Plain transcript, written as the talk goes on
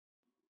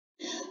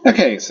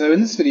Okay, so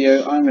in this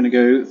video I'm going to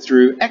go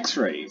through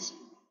X-rays,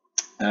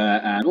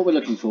 and what we're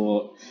looking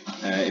for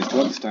is to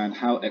understand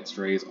how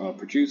X-rays are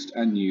produced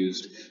and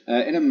used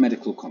in a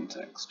medical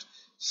context.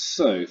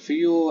 So for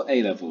your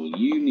A-level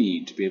you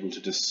need to be able to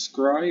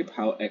describe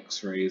how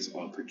X-rays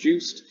are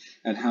produced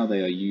and how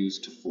they are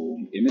used to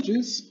form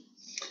images,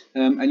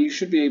 and you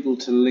should be able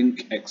to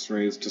link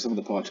X-rays to some of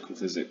the particle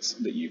physics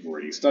that you've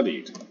already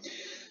studied.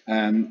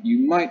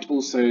 You might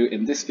also,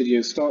 in this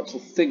video, start to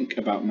think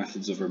about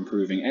methods of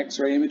improving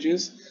X-ray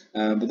images,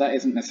 but that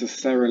isn't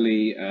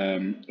necessarily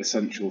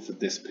essential for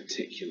this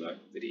particular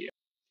video.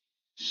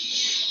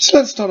 So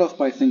let's start off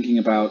by thinking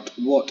about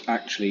what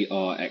actually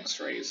are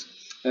X-rays.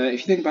 If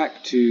you think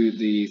back to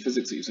the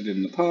physics that you studied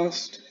in the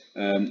past,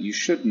 you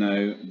should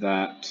know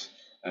that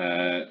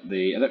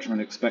the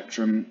electromagnetic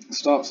spectrum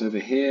starts over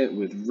here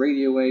with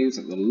radio waves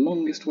at the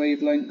longest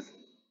wavelength.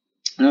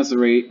 And as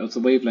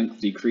the wavelength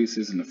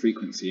decreases and the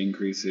frequency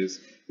increases,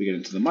 we get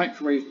into the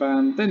microwave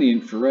band, then the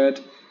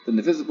infrared, then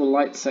the visible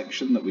light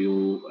section that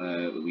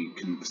we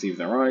can perceive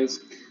with our eyes,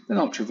 then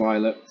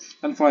ultraviolet,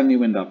 and finally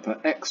we end up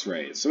at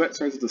X-rays. So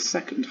X-rays are the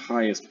second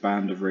highest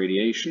band of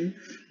radiation,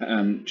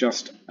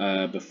 just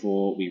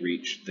before we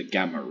reach the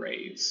gamma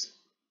rays.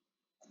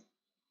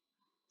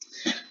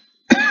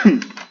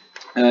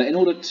 In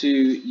order to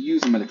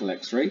use a medical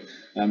X-ray,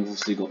 we've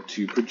obviously got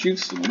to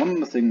produce them. One of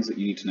the things that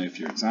you need to know for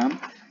your exam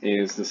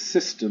is the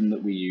system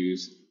that we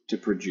use to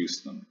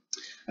produce them.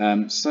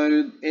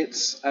 So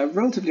it's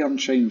relatively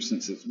unchanged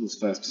since it was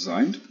first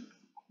designed.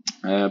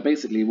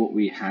 Basically what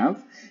we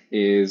have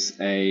is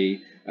a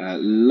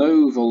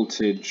low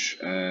voltage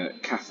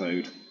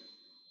cathode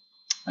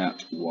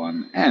at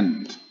one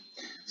end.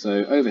 So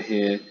over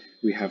here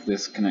we have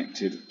this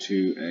connected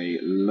to a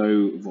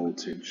low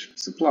voltage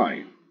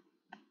supply.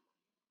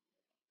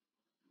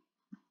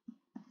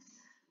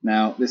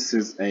 Now this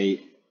is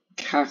a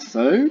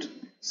cathode,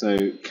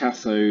 so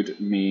cathode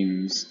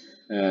means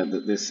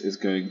that this is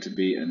going to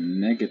be a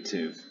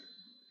negative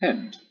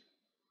end.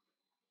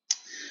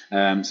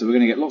 So we're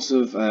going to get lots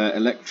of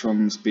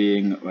electrons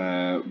being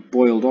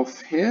boiled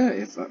off here,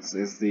 if that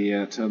is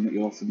the term that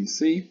you often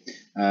see.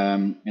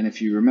 And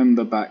if you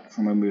remember back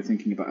from when we were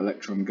thinking about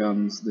electron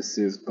guns, this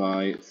is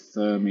by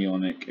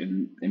fermionic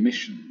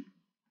emission.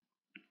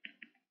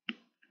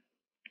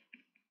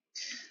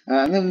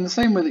 And then in the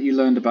same way that you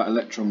learned about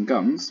electron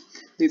guns,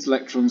 these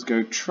electrons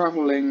go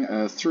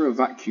travelling through a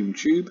vacuum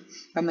tube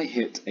and they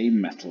hit a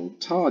metal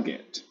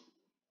target.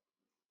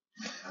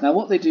 Now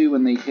what they do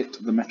when they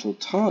hit the metal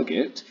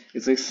target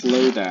is they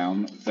slow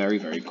down very,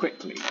 very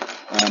quickly.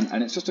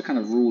 And it's just a kind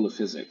of rule of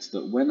physics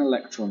that when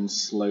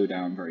electrons slow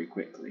down very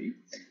quickly,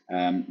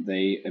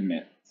 they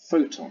emit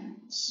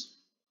photons.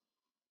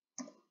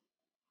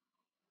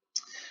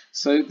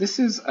 So this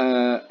is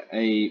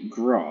a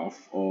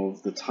graph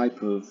of the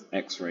type of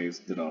X-rays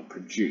that are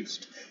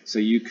produced. So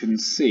you can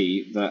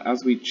see that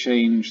as we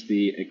change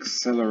the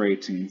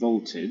accelerating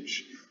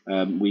voltage,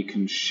 we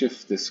can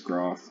shift this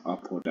graph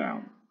up or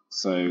down.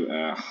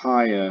 So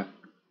higher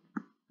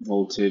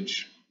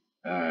voltage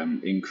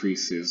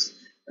increases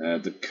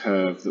the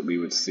curve that we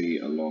would see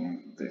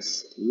along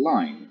this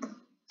line.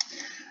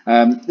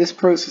 This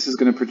process is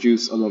going to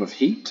produce a lot of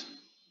heat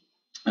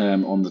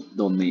on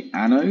the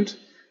anode.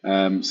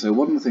 So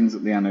one of the things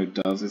that the anode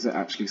does is it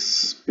actually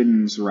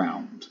spins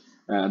round.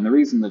 And the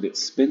reason that it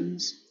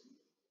spins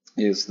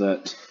is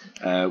that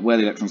where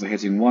the electrons are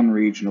hitting one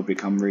region will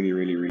become really,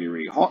 really, really,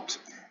 really hot.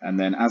 And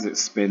then as it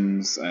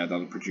spins,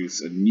 that'll produce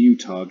a new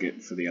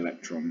target for the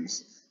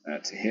electrons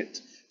to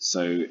hit.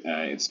 So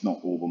it's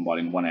not all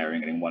bombarding one area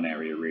and getting one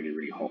area really,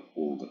 really hot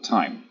all the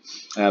time.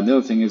 The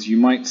other thing is you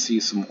might see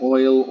some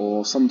oil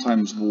or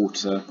sometimes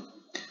water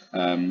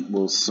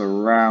will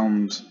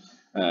surround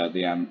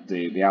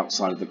the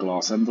outside of the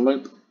glass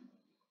envelope,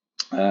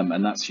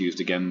 and that's used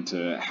again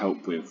to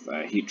help with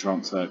heat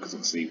transfer, because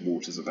obviously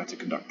water is a better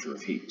conductor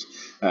of heat.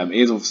 It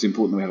is obviously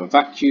important that we have a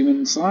vacuum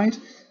inside.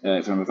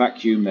 If we have a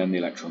vacuum, then the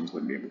electrons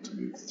won't be able to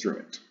move through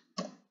it.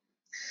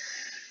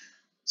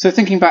 So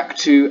thinking back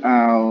to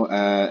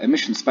our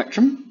emission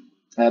spectrum,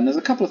 there's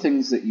a couple of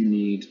things that you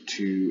need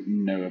to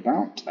know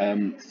about.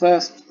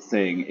 First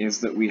thing is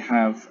that we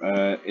have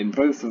in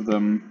both of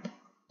them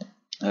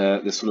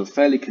this sort of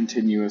fairly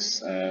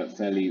continuous,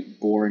 fairly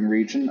boring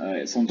region.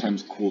 It's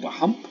sometimes called a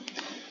hump,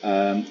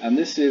 and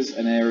this is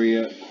an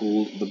area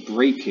called the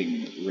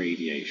braking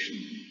radiation.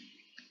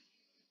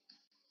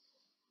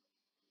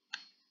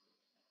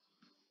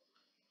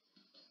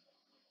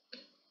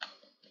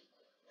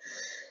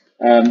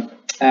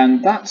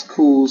 And that's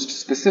caused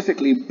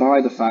specifically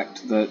by the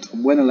fact that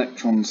when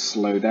electrons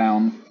slow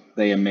down,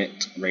 they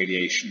emit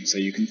radiation. So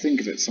you can think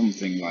of it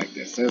something like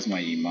this. There's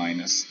my E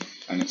minus,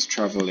 and it's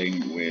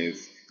traveling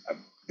with a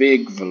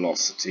big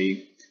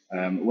velocity.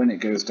 When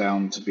it goes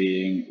down to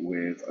being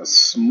with a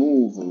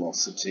small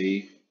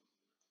velocity,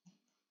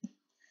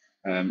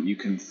 you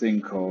can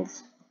think of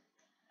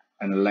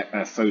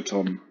a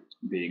photon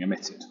being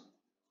emitted.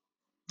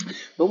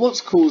 But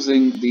what's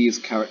causing these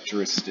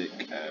characteristic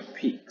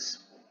peaks?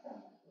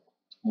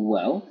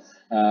 Well,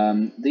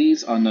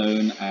 These are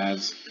known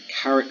as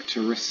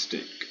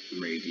characteristic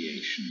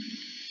radiation.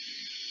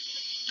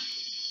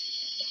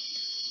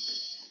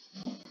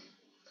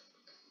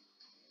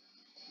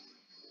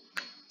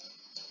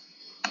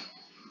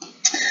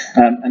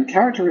 And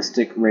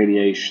characteristic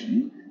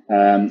radiation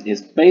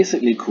is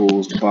basically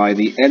caused by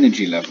the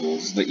energy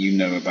levels that you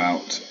know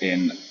about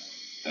in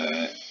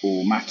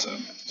all matter.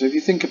 So if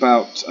you think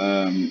about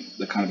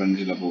the kind of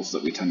energy levels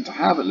that we tend to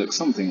have, it looks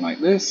something like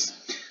this.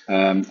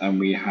 And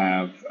we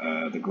have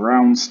the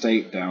ground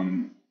state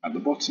down at the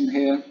bottom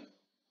here.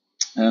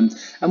 And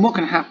what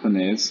can happen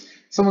is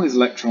some of these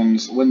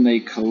electrons, when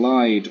they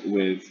collide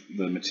with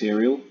the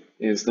material,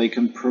 is they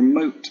can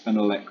promote an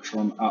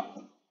electron up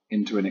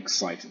into an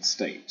excited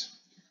state.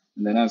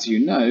 And then, as you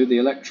know, the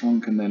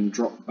electron can then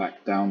drop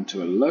back down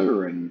to a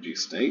lower energy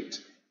state,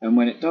 and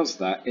when it does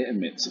that, it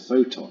emits a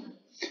photon.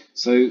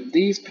 So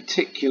these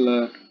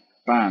particular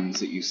bands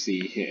that you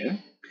see here,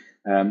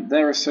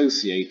 they're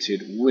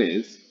associated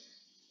with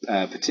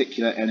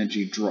particular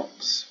energy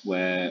drops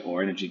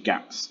or energy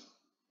gaps,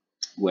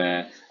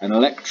 where an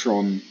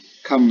electron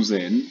comes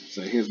in.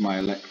 So here's my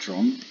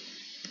electron.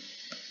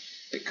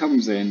 It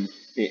comes in,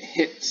 it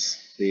hits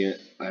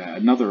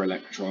another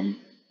electron,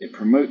 it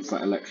promotes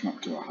that electron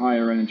up to a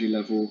higher energy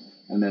level,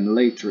 and then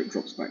later it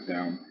drops back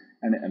down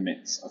and it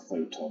emits a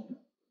photon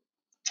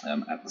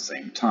at the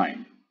same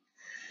time.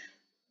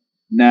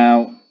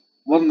 Now,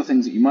 one of the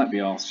things that you might be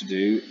asked to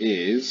do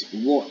is,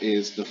 what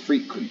is the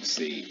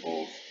frequency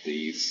of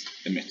these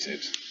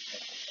emitted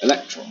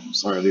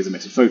electrons, or these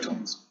emitted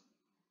photons?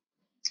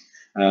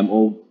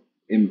 Or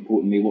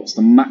importantly, what's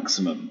the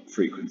maximum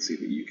frequency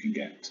that you can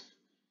get?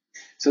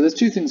 So there's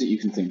two things that you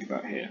can think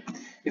about here.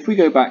 If we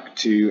go back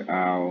to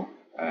our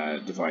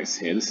device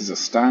here, this is a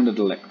standard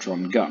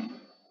electron gun.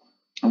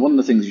 And one of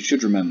the things you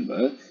should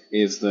remember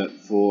is that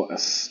for a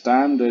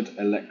standard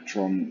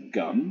electron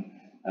gun,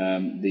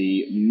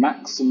 the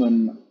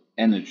maximum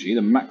energy,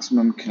 the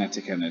maximum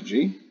kinetic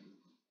energy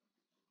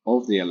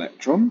of the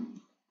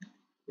electron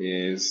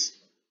is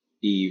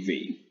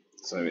EV.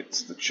 So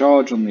it's the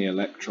charge on the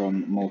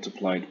electron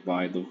multiplied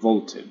by the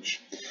voltage.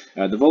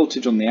 The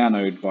voltage on the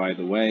anode, by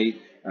the way,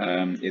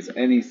 is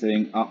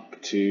anything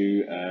up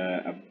to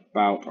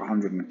about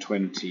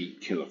 120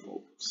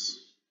 kilovolts.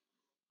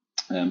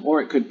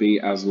 Or it could be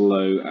as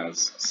low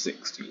as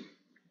 60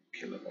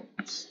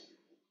 kilovolts.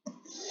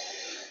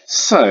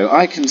 So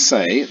I can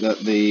say that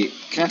the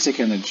kinetic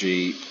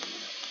energy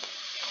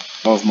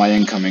of my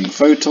incoming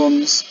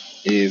photons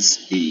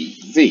is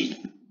EV.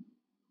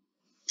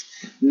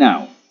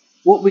 Now,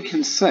 what we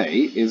can say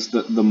is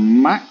that the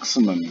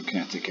maximum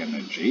kinetic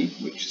energy,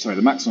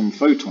 the maximum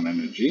photon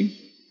energy,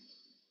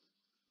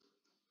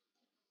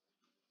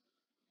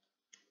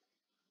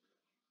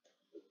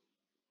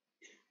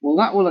 well,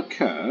 that will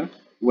occur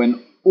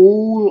when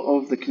all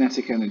of the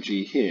kinetic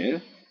energy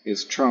here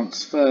is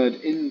transferred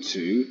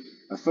into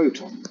a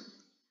photon.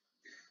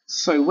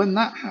 So when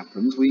that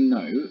happens, we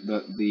know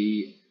that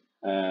the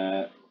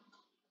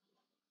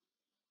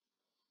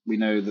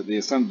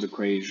standard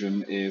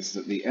equation is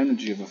that the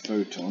energy of a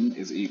photon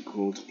is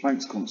equal to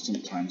Planck's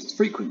constant times its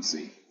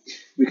frequency.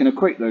 We can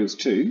equate those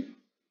two,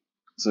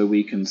 so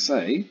we can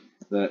say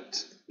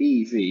that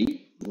EV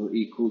will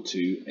equal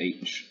to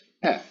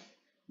HF.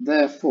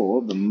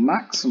 Therefore, the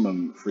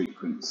maximum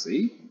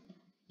frequency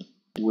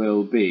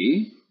will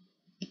be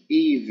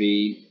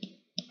EV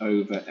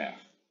over F.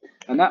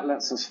 And that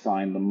lets us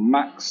find the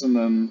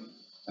maximum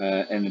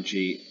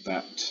energy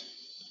that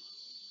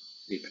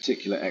a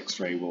particular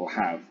X-ray will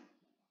have.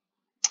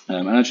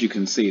 And as you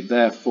can see,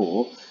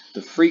 therefore,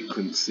 the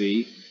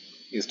frequency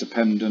is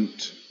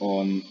dependent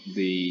on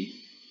the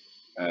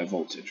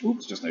voltage.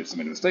 Oops, just noticed I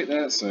made a mistake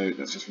there, so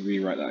let's just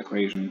rewrite that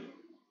equation.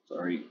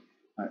 Sorry,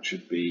 that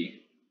should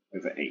be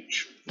over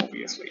H,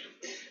 obviously.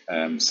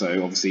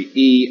 So obviously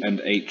E and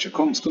H are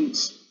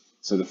constants,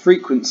 so the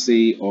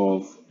frequency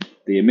of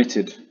the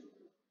emitted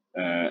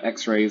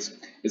X-rays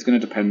is going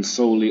to depend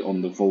solely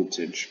on the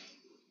voltage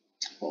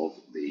of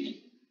the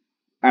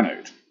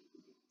anode.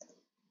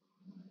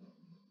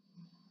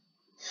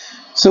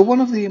 So one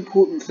of the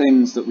important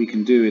things that we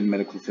can do in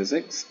medical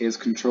physics is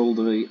control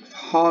the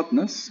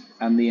hardness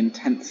and the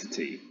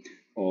intensity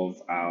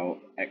of our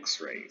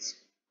X-rays.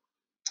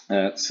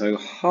 So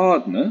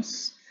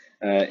hardness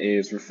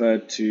is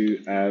referred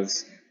to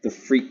as the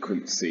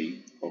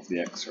frequency of the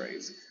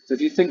X-rays. So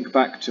if you think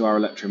back to our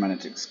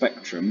electromagnetic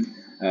spectrum,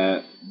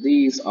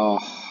 these are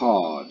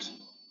hard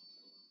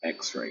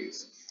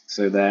X-rays.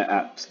 So they're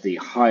at the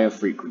higher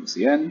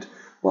frequency end,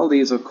 while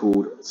these are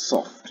called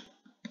soft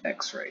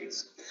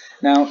X-rays.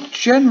 Now,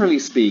 generally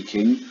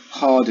speaking,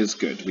 hard is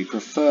good. We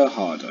prefer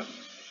harder.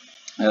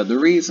 The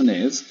reason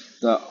is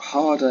that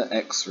harder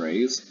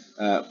X-rays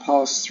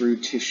pass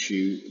through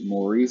tissue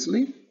more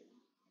easily.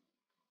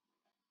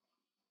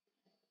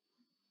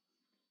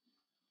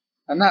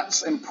 And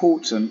that's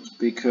important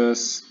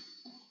because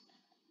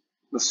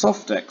the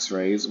soft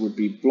X-rays would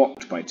be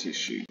blocked by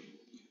tissue.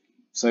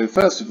 So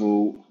first of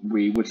all,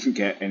 we wouldn't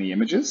get any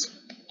images,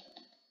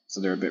 so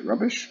they're a bit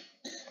rubbish.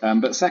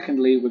 But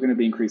secondly, we're going to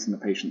be increasing the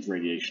patient's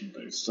radiation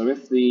dose. So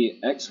if the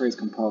X-rays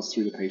can pass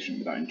through the patient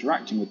without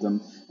interacting with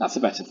them, that's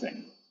a better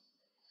thing.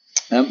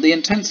 The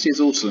intensity is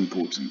also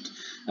important,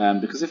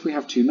 because if we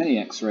have too many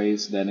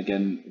X-rays, then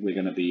again we're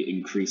going to be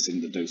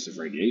increasing the dose of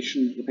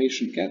radiation the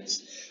patient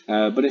gets,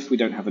 but if we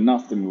don't have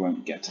enough, then we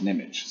won't get an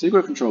image. So you've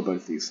got to control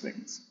both these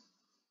things.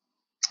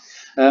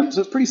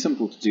 So it's pretty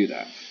simple to do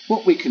that.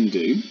 What we can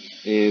do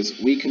is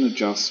we can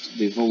adjust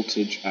the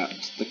voltage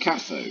at the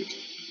cathode.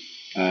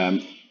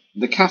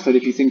 The cathode,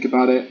 if you think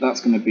about it,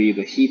 that's going to be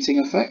the heating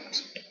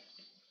effect.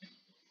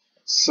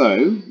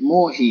 So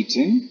more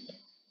heating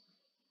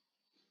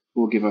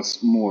will give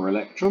us more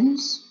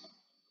electrons.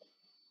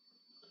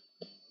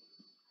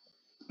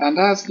 And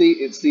as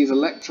it's these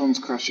electrons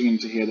crashing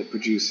into here that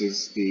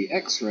produces the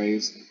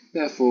X-rays,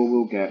 therefore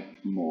we'll get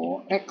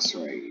more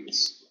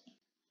X-rays.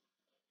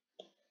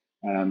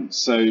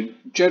 So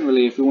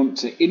generally, if we want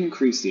to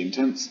increase the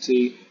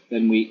intensity,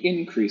 then we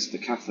increase the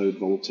cathode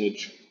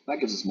voltage. That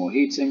gives us more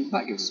heating,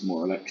 that gives us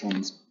more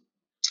electrons,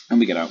 and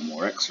we get out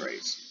more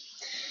X-rays.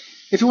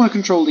 If you want to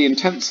control the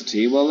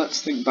intensity, well,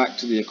 let's think back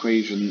to the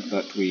equation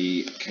that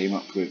we came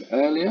up with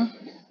earlier.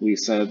 We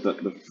said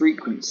that the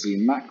frequency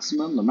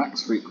maximum, the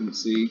max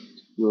frequency,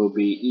 will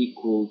be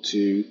equal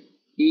to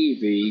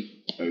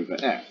EV over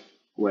F,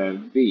 where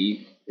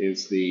V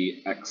is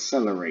the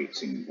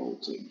accelerating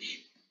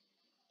voltage.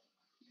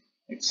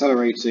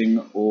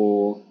 Accelerating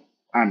or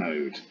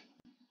anode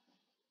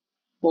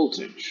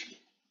voltage.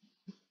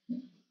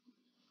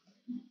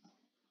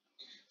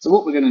 So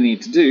what we're going to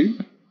need to do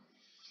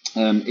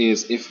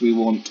is, if we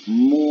want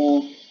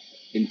more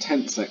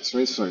intense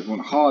X-rays, if we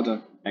want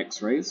harder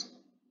X-rays,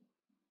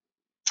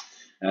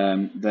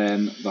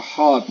 then the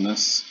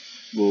hardness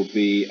will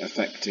be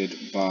affected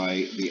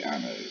by the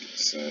anode.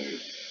 So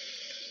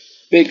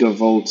bigger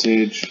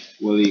voltage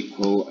will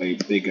equal a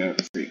bigger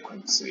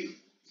frequency.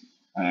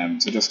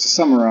 So just to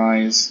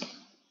summarize,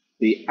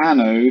 the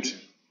anode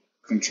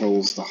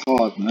controls the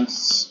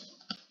hardness,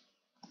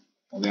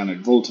 or the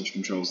anode voltage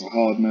controls the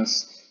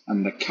hardness,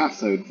 and the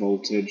cathode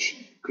voltage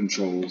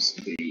controls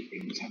the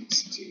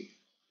intensity.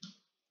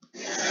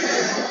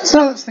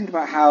 So let's think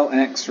about how an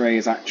X-ray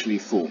is actually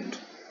formed.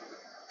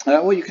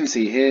 What you can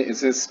see here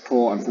is this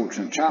poor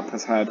unfortunate chap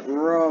has had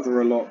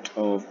rather a lot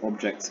of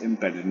objects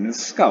embedded in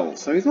his skull,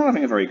 so he's not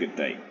having a very good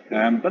day.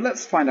 But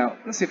let's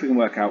see if we can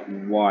work out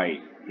why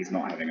he's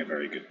not having a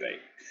very good day.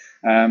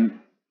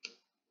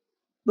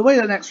 The way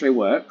that an X-ray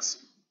works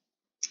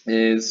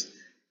is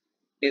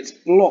it's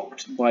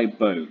blocked by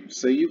bone.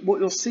 So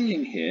what you're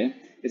seeing here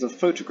is a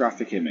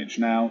photographic image.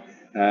 Now,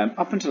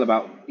 up until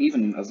about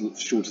even as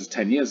short as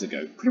 10 years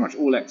ago, pretty much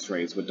all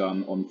X-rays were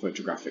done on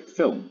photographic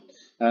film.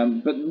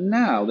 But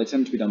now they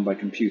tend to be done by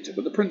computer,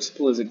 but the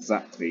principle is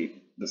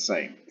exactly the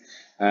same.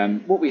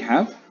 What we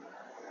have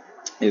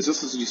is,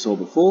 just as you saw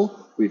before,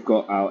 we've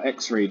got our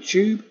X-ray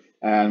tube,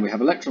 and we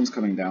have electrons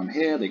coming down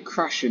here, they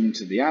crash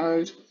into the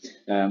anode,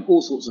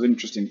 all sorts of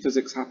interesting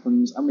physics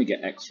happens, and we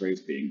get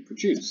X-rays being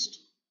produced.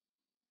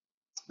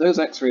 Those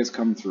X-rays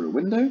come through a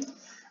window,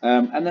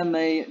 and then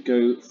they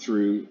go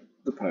through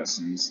the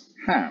person's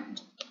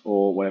hand,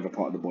 or whatever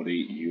part of the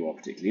body you are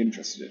particularly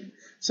interested in.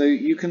 So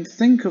you can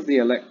think of the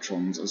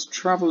electrons as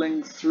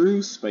travelling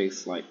through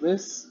space like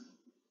this,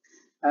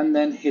 and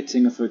then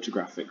hitting a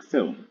photographic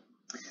film.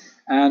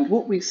 And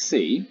what we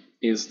see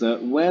is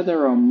that where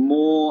there are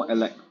more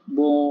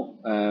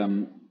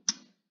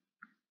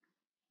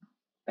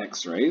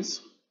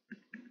X-rays,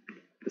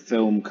 the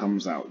film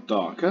comes out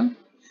darker,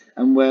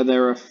 and where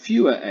there are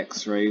fewer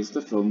X-rays,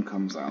 the film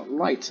comes out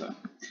lighter.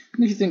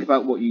 And if you think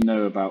about what you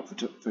know about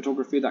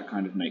photography, that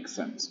kind of makes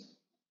sense.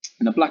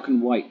 In a black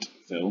and white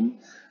film,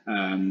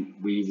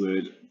 we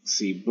would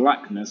see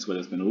blackness where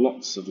there's been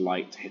lots of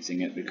light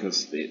hitting it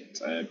because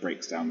it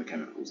breaks down the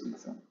chemicals in the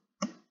film.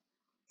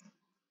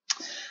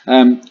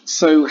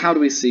 So how do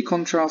we see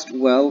contrast?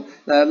 Well,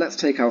 let's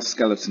take our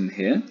skeleton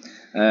here.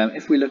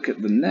 If we look at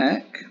the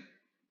neck,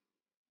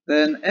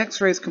 then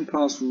X-rays can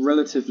pass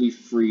relatively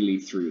freely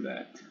through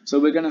there. So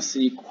we're going to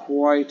see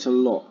quite a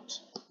lot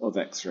of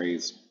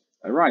X-rays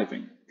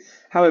arriving.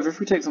 However, if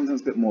we take something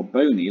that's a bit more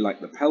bony, like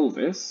the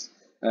pelvis,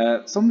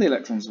 some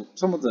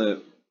of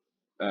the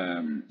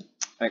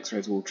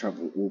X-rays will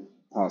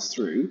pass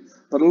through,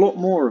 but a lot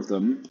more of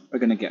them are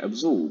going to get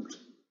absorbed.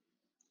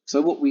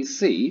 So what we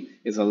see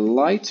is a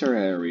lighter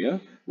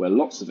area where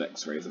lots of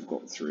X-rays have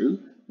got through,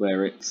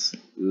 where it's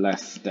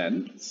less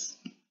dense.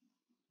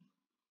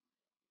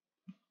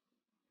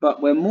 But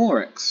where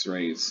fewer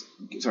X-rays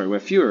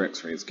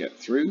get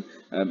through,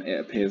 it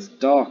appears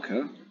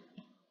darker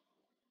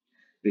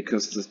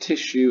because the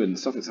tissue and the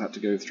stuff it's had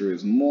to go through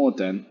is more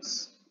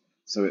dense,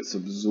 so it's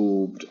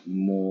absorbed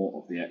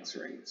more of the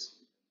X-rays.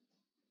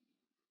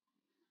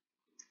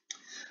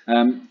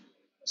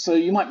 So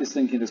you might be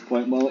thinking at this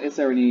point, well, is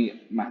there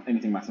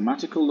anything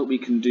mathematical that we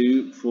can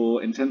do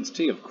for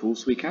intensity? Of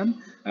course we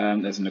can.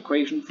 There's an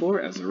equation for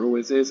it, as there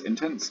always is.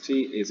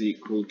 Intensity is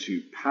equal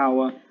to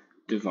power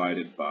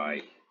divided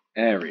by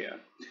area.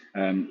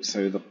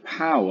 So the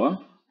power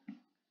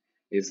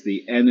is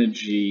the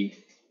energy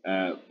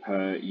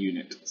per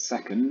unit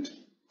second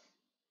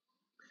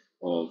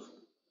of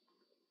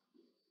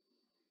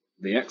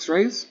the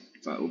X-rays.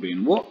 So that will be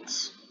in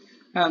watts,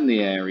 and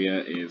the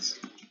area is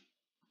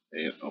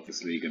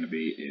obviously going to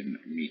be in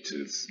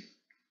meters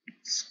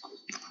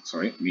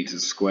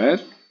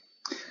squared.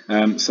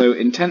 So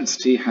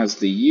intensity has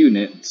the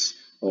units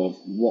of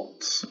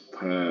watts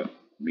per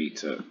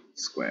meter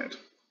squared.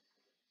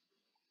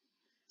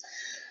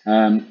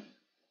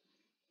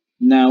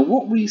 Now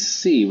what we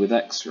see with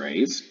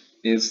X-rays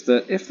is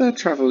that if they're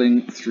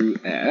travelling through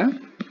air,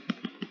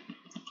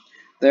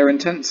 their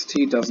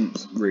intensity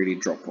doesn't really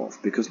drop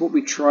off, because what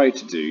we try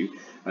to do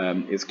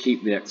is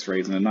keep the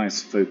X-rays in a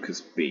nice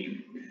focused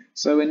beam.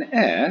 So in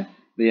air,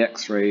 the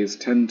X-rays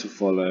tend to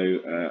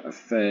follow a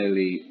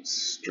fairly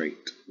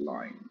straight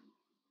line.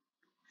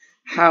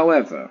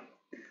 However,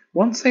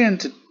 once they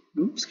enter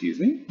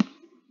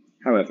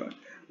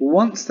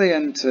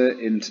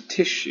into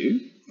tissue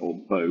or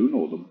bone,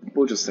 or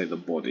we'll just say the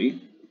body,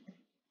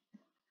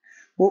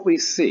 what we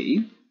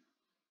see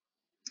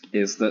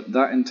is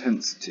that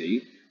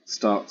intensity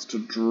starts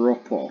to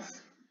drop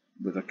off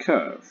with a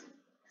curve.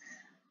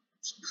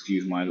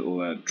 Excuse my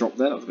little drop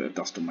there, that was a bit of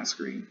dust on my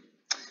screen.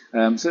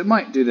 So it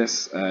might do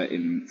this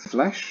in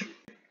flesh,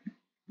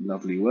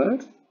 lovely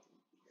word,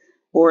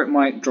 or it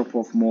might drop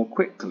off more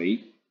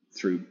quickly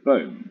through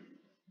bone.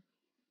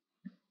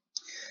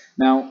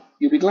 Now,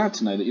 you'll be glad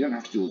to know that you don't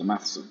have to do all the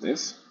maths of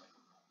this,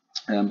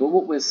 but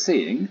what we're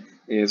seeing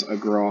is a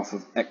graph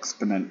of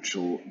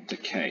exponential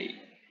decay.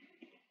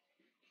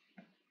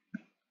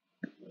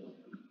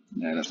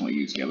 No, let's not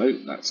use yellow,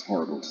 that's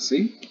horrible to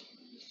see.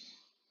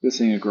 We're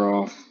seeing a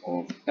graph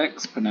of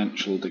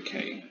exponential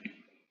decay.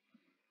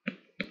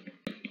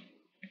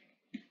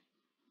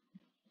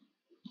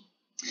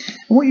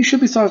 And what you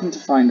should be starting to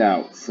find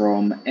out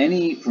from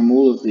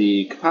all of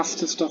the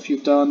capacitor stuff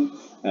you've done,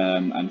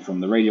 and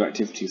from the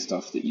radioactivity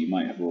stuff that you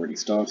might have already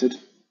started,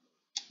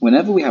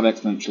 whenever we have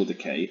exponential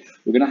decay,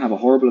 we're going to have a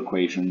horrible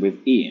equation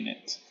with E in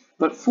it.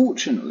 But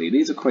fortunately,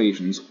 these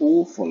equations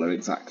all follow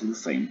exactly the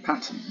same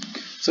pattern.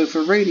 So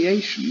for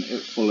radiation,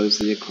 it follows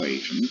the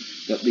equation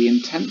that the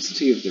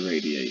intensity of the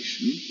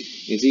radiation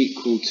is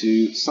equal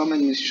to some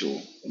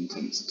initial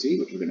intensity,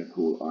 which we're going to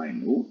call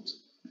I0,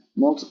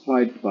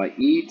 multiplied by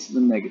e to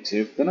the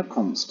negative, then a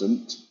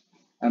constant,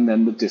 and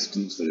then the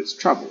distance that it's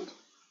travelled.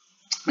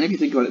 And if you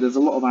think about it, there's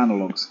a lot of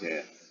analogues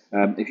here.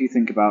 If you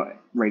think about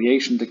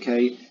radiation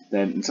decay,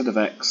 then instead of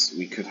x,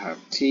 we could have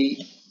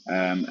t,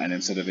 and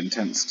instead of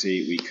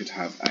intensity, we could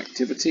have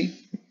activity.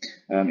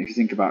 If you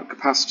think about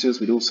capacitors,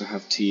 we'd also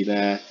have t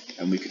there,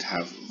 and we could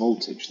have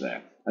voltage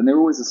there. And they're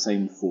always the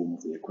same form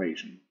of the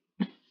equation.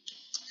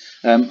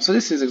 So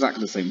this is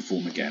exactly the same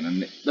form again,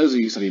 and those of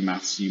you who study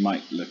maths, you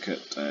might look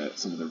at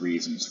some of the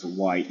reasons for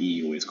why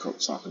E always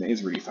crops up, and it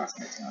is really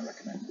fascinating. I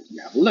recommend that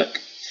you have a look.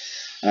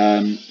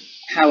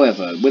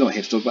 However, we're not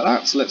here to talk about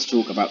that, so let's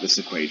talk about this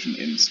equation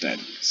instead.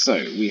 So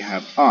we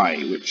have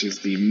I, which is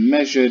the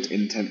measured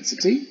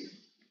intensity.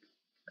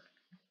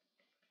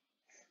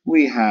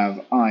 We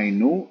have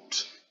I0,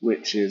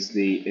 which is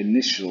the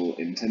initial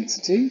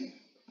intensity.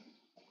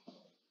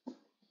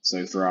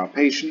 So for our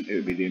patient, it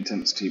would be the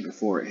intensity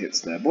before it hits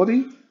their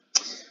body.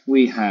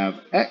 We have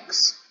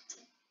X,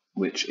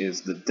 which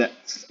is the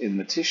depth in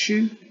the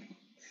tissue.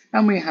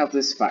 And we have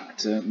this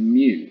factor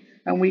mu.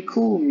 And we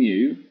call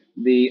mu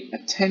the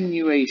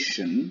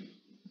attenuation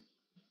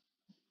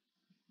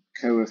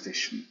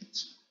coefficient.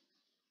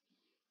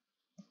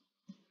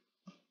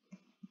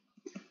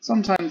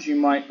 Sometimes you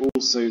might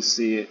also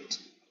see it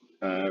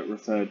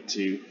referred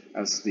to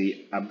as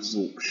the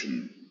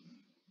absorption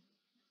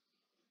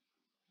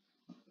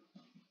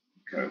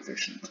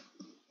coefficient.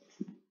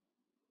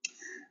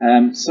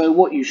 So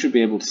what you should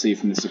be able to see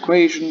from this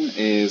equation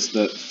is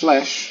that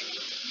flesh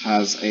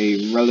has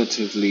a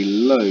relatively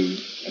low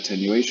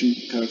attenuation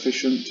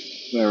coefficient,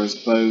 whereas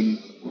bone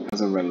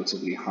has a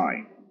relatively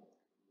high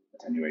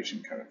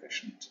attenuation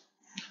coefficient.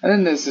 And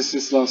then there's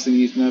this last thing you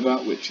need to know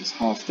about, which is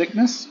half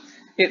thickness.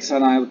 It's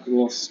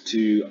analogous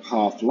to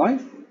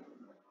half-life,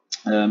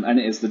 and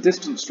it is the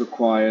distance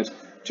required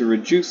to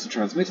reduce the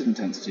transmitted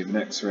intensity of an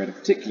X-ray at a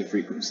particular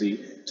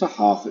frequency to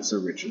half its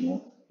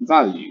original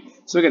value.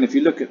 So again, if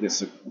you look at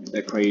this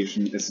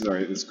equation,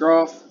 this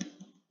graph,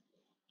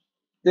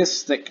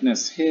 this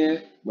thickness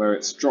here, where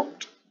it's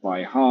dropped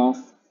by half,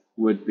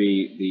 would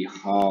be the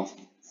half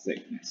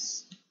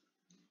thickness.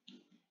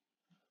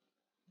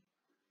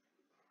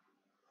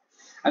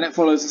 And it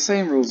follows the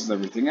same rules as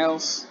everything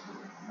else.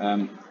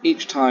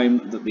 Each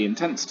time that the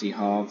intensity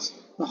halves,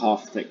 the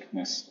half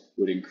thickness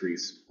would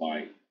increase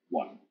by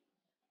 1.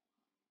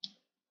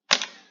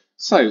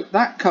 So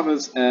that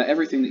covers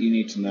everything that you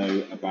need to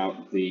know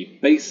about the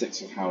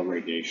basics of how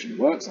radiation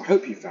works. I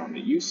hope you found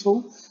it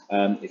useful.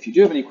 If you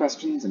do have any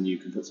questions, then you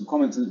can put some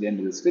comments in at the end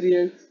of this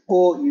video,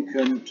 or you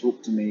can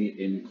talk to me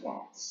in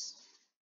class.